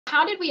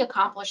how did we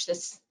accomplish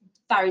this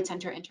thyroid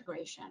center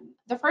integration?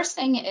 The first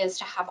thing is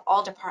to have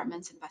all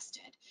departments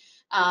invested.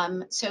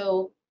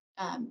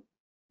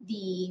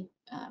 The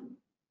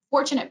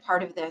fortunate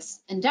part of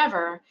this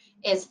endeavor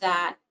is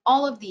that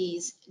all of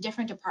these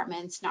different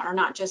departments are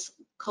not just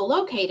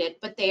co-located,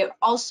 but they are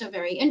also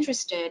very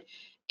interested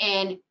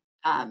in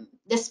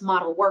this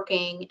model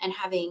working and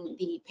having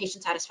the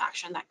patient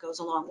satisfaction that goes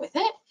along with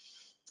it.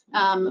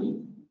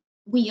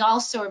 We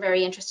also are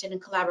very interested in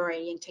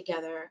collaborating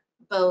together,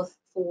 both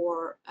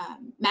for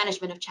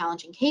management of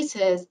challenging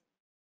cases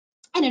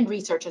and in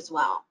research as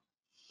well.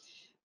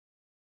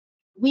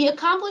 We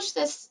accomplished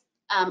this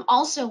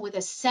also with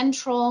a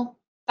central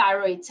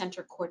Thyroid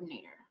Center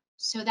Coordinator.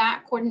 So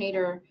that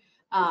coordinator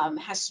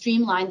has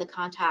streamlined the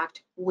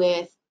contact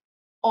with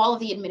all of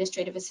the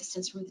administrative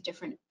assistants from the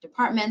different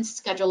departments,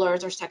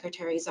 schedulers or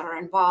secretaries that are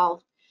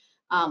involved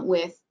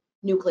with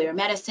nuclear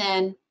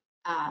medicine,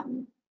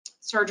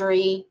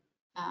 surgery,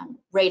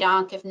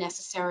 radonc if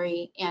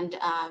necessary, and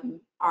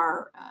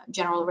our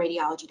general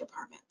radiology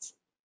departments.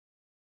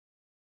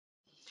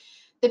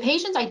 The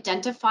patients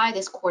identify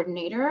this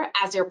coordinator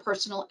as their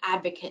personal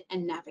advocate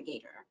and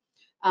navigator,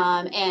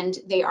 and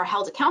they are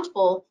held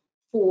accountable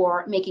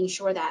for making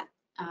sure that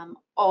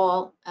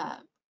all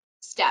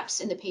steps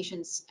in the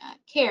patient's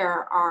care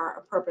are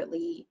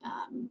appropriately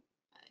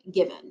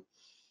given.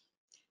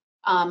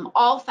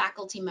 All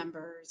faculty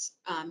members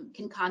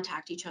can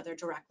contact each other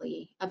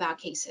directly about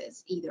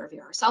cases, either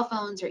via our cell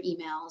phones or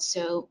emails.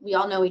 So we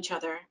all know each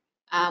other,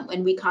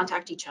 and we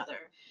contact each other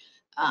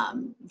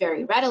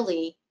very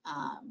readily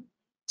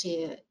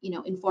to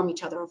inform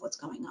each other of what's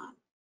going on.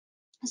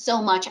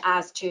 So much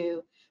as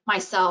to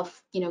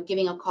myself,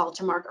 giving a call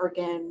to Mark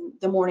Erkin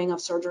the morning of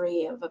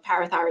surgery of a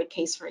parathyroid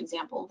case, for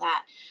example,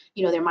 that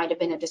there might have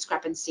been a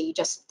discrepancy,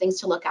 just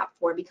things to look out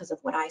for because of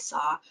what I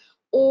saw,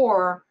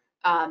 or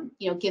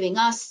giving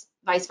us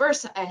vice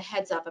versa a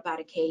heads up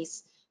about a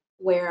case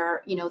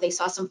where they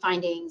saw some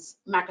findings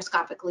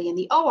macroscopically in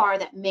the OR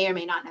that may or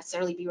may not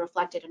necessarily be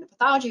reflected in a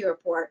pathology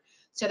report,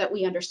 so that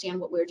we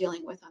understand what we're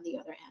dealing with on the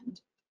other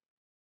end.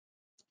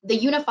 The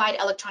unified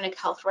electronic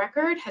health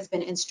record has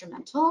been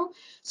instrumental.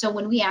 So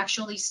when we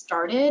actually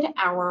started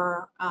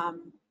our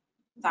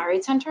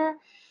thyroid center,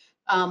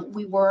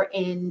 we were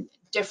in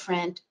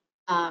different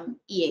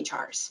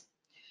EHRs.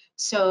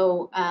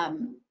 So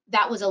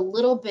that was a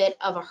little bit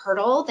of a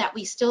hurdle that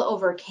we still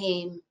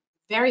overcame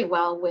very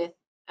well with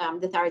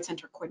the Thyroid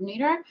Center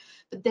Coordinator.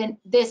 But then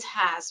this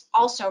has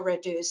also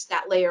reduced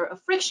that layer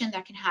of friction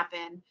that can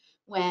happen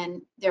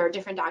when there are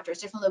different doctors,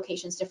 different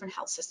locations, different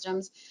health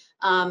systems.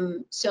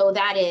 So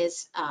that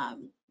is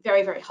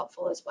very, very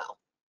helpful as well.